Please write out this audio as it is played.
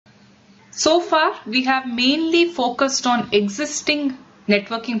So far, we have mainly focused on existing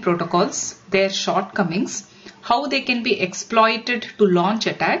networking protocols, their shortcomings, how they can be exploited to launch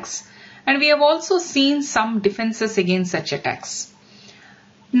attacks, and we have also seen some defenses against such attacks.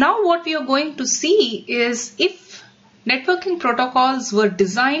 Now what we are going to see is if networking protocols were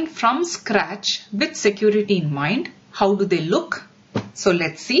designed from scratch with security in mind, how do they look? So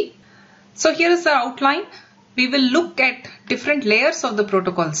let's see. So here is the outline. We will look at different layers of the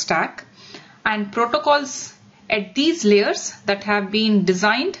protocol stack and protocols at these layers that have been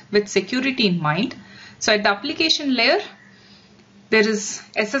designed with security in mind. So at the application layer, there is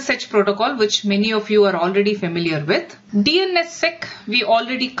SSH protocol, which many of you are already familiar with. DNSSEC we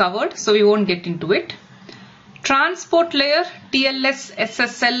already covered, so we won't get into it. Transport layer, TLS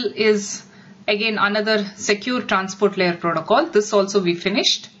SSL is again another secure transport layer protocol. This also we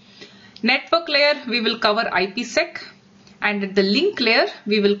finished. Network layer we will cover IPsec, and at the link layer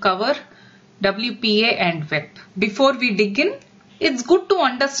we will cover WPA and web. Before we dig in, it's good to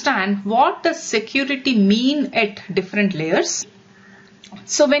understand what does security mean at different layers.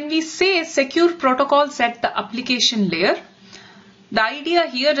 So when we say secure protocols at the application layer, the idea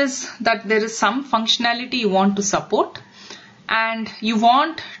here is that there is some functionality you want to support and you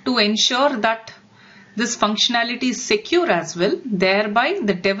want to ensure that this functionality is secure as well. Thereby,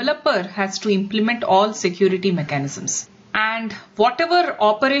 the developer has to implement all security mechanisms. And whatever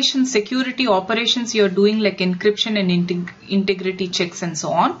security operations you're doing like encryption and integrity checks and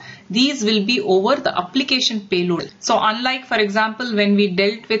so on, these will be over the application payload. So unlike, for example, when we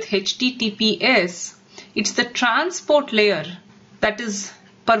dealt with HTTPS, it's the transport layer that is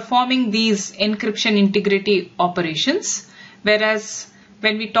performing these encryption integrity operations. Whereas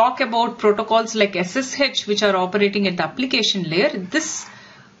when we talk about protocols like SSH, which are operating at the application layer, this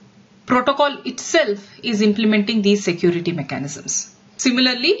protocol itself is implementing these security mechanisms.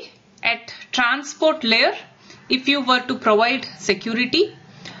 Similarly, at transport layer, if you were to provide security,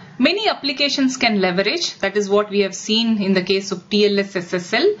 many applications can leverage. That is what we have seen in the case of TLS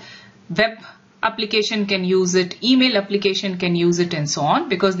SSL. Web application can use it, email application can use it, and so on,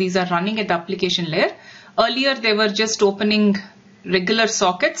 because these are running at the application layer. Earlier, they were just opening regular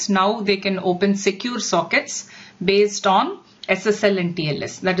sockets. Now they can open secure sockets based on SSL and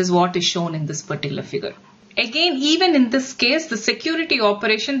TLS. That is what is shown in this particular figure. Again, even in this case, the security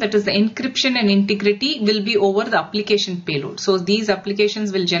operation, that is the encryption and integrity, will be over the application payload. So these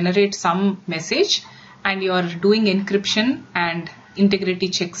applications will generate some message and you are doing encryption and integrity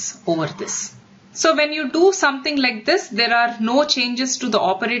checks over this. So when you do something like this, there are no changes to the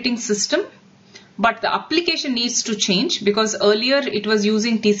operating system, but the application needs to change because earlier it was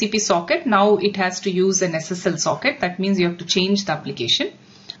using TCP socket. Now it has to use an SSL socket. That means you have to change the application.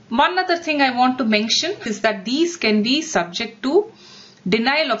 One other thing I want to mention is that these can be subject to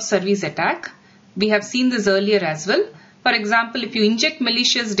denial of service attack. We have seen this earlier as well. For example, if you inject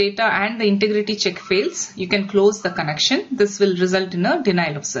malicious data and the integrity check fails, you can close the connection. This will result in a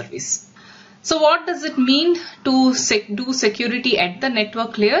denial of service. So what does it mean to do security at the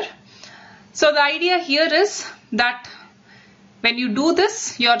network layer? So the idea here is that when you do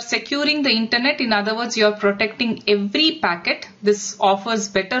this, you are securing the internet. In other words, you are protecting every packet. This offers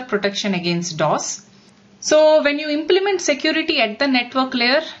better protection against DOS. So when you implement security at the network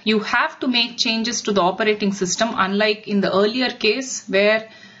layer, you have to make changes to the operating system, unlike in the earlier case where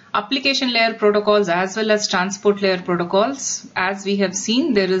application layer protocols as well as transport layer protocols, as we have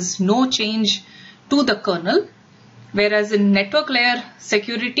seen, there is no change to the kernel. Whereas in network layer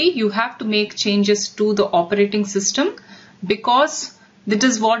security, you have to make changes to the operating system because that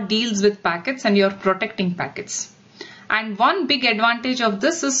is what deals with packets and you're protecting packets. And one big advantage of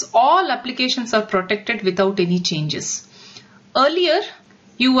this is all applications are protected without any changes. Earlier,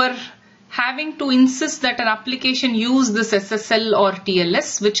 you were having to insist that an application use this SSL or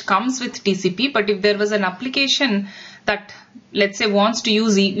TLS, which comes with TCP, but if there was an application that, let's say, wants to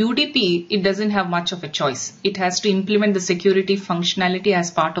use UDP, it doesn't have much of a choice. It has to implement the security functionality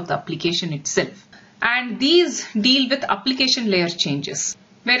as part of the application itself. And these deal with application layer changes.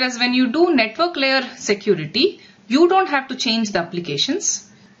 Whereas when you do network layer security, you don't have to change the applications.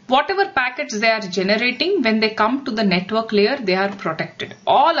 Whatever packets they are generating, when they come to the network layer, they are protected.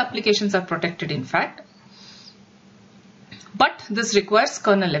 All applications are protected, in fact. But this requires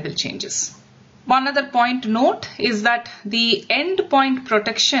kernel level changes. One other point to note is that the endpoint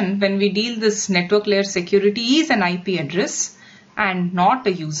protection, when we deal this network layer security, is an IP address and not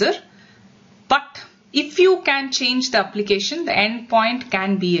a user. But if you can change the application, the endpoint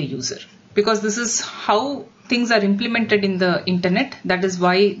can be a user, because this is how things are implemented in the internet. That is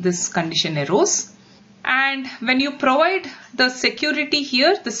why this condition arose. And when you provide the security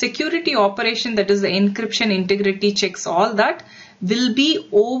here, the security operation, that is the encryption, integrity checks, all that will be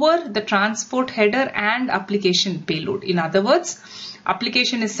over the transport header and application payload. In other words,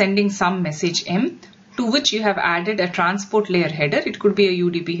 application is sending some message M to which you have added a transport layer header. It could be a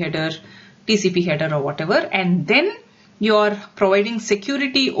UDP header, TCP header or whatever, and then you are providing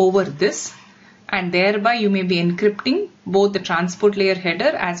security over this, and thereby you may be encrypting both the transport layer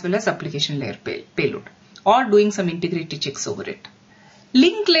header as well as application layer payload, or doing some integrity checks over it.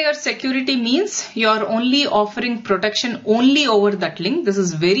 Link layer security means you are only offering protection only over that link. This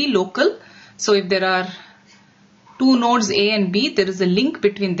is very local. So if there are two nodes A and B, there is a link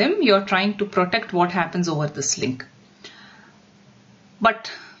between them. You are trying to protect what happens over this link.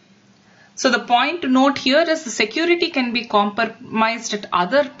 So the point to note here is the security can be compromised at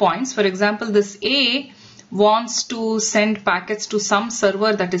other points. For example, this A wants to send packets to some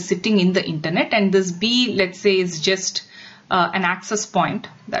server that is sitting in the internet, and this B, let's say, is just an access point,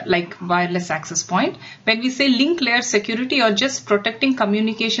 that like wireless access point. When we say link layer security, you're just protecting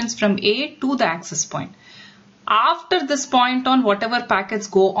communications from A to the access point. After this point on, whatever packets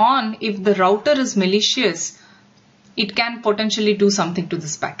go on, if the router is malicious, it can potentially do something to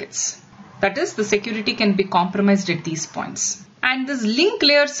these packets. That is, the security can be compromised at these points. And this link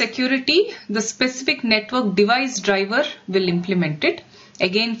layer security, the specific network device driver will implement it.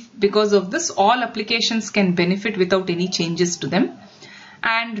 Again, because of this, all applications can benefit without any changes to them.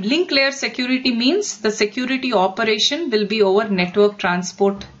 And link layer security means the security operation will be over network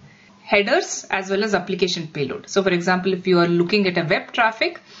transport headers as well as application payload. So for example, if you are looking at a web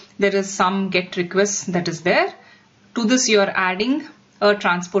traffic, there is some GET request that is there. To this, you are adding a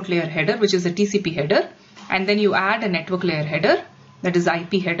transport layer header, which is a TCP header, and then you add a network layer header, that is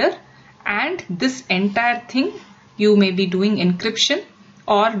IP header, and this entire thing you may be doing encryption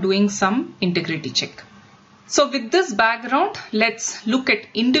or doing some integrity check. So with this background, let's look at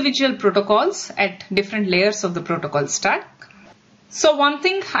individual protocols at different layers of the protocol stack. So one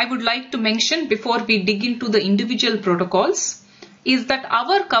thing I would like to mention before we dig into the individual protocols is that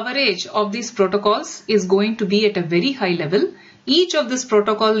our coverage of these protocols is going to be at a very high level. Each of this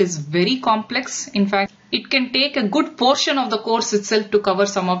protocol is very complex. In fact, it can take a good portion of the course itself to cover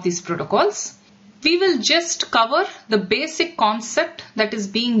some of these protocols. We will just cover the basic concept that is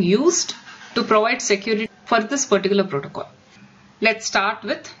being used to provide security for this particular protocol. Let's start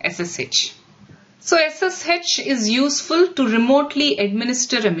with SSH. So SSH is useful to remotely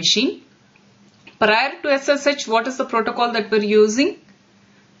administer a machine. Prior to SSH, what is the protocol that we're using?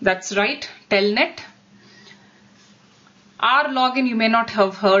 That's right, Telnet. RLogin you may not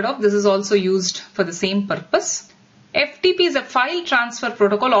have heard of. This is also used for the same purpose. FTP is a file transfer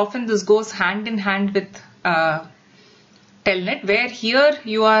protocol. Often this goes hand in hand with Telnet, where here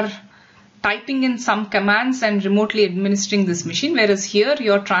you are typing in some commands and remotely administering this machine, whereas here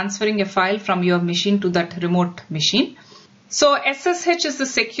you are transferring a file from your machine to that remote machine. So SSH is the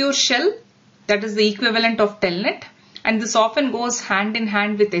secure shell, that is the equivalent of Telnet, and this often goes hand in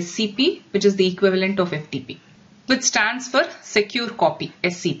hand with SCP, which is the equivalent of FTP, which stands for Secure Copy,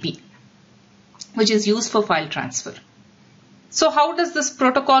 SCP, which is used for file transfer. So how does this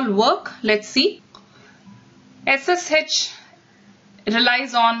protocol work? Let's see. SSH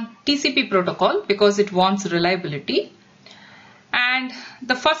relies on TCP protocol because it wants reliability. And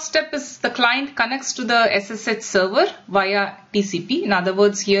the first step is the client connects to the SSH server via TCP. In other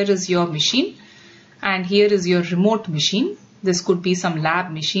words, here is your machine and here is your remote machine. This could be some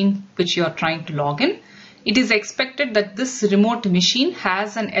lab machine which you are trying to log in. It is expected that this remote machine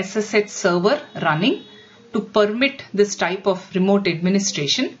has an SSH server running to permit this type of remote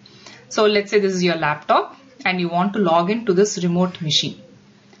administration. So let's say this is your laptop and you want to log into this remote machine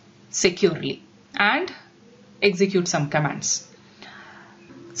securely and execute some commands.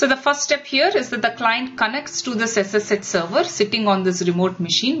 So the first step here is that the client connects to this SSH server sitting on this remote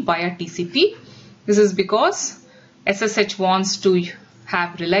machine via TCP. This is because SSH wants to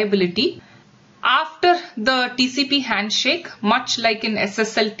have reliability. After the TCP handshake, much like in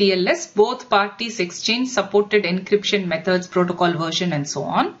SSL TLS, both parties exchange supported encryption methods, protocol version and so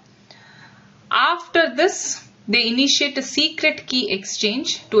on. After this, they initiate a secret key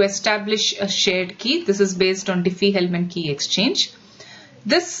exchange to establish a shared key. This is based on Diffie-Hellman key exchange.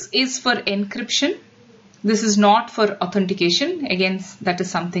 This is for encryption. This is not for authentication. Again, that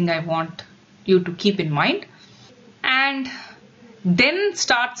is something I want you to keep in mind. And then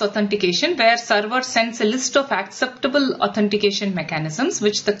starts authentication, where server sends a list of acceptable authentication mechanisms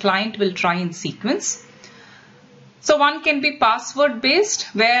which the client will try in sequence. So one can be password based,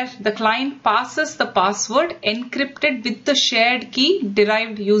 where the client passes the password encrypted with the shared key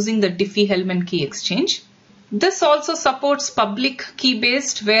derived using the Diffie-Hellman key exchange. This also supports public key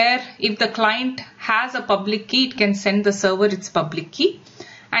based, where if the client has a public key, it can send the server its public key,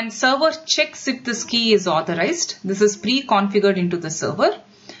 and server checks if this key is authorized. This is pre-configured into the server,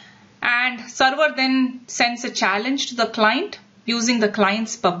 and server then sends a challenge to the client using the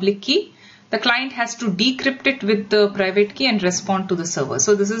client's public key. The client has to decrypt it with the private key and respond to the server.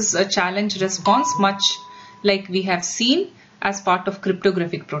 So this is a challenge response, much like we have seen as part of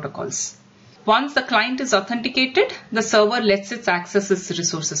cryptographic protocols. Once the client is authenticated, the server lets it access its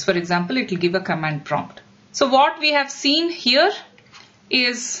resources. For example, it will give a command prompt. So what we have seen here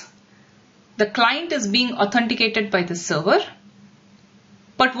is the client is being authenticated by the server.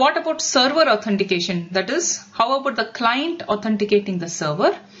 But what about server authentication? That is, how about the client authenticating the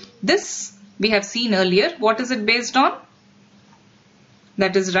server? This we have seen earlier. What is it based on?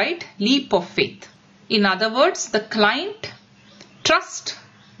 That is right, leap of faith. In other words, the client trusts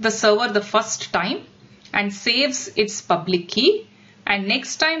the server the first time and saves its public key, and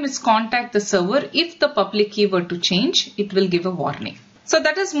next time it contacts the server, if the public key were to change, it will give a warning. So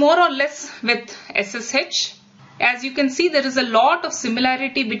that is more or less with SSH. As you can see, there is a lot of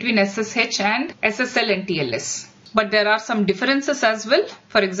similarity between SSH and SSL and TLS. But there are some differences as well.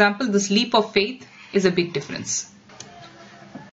 For example, this leap of faith is a big difference.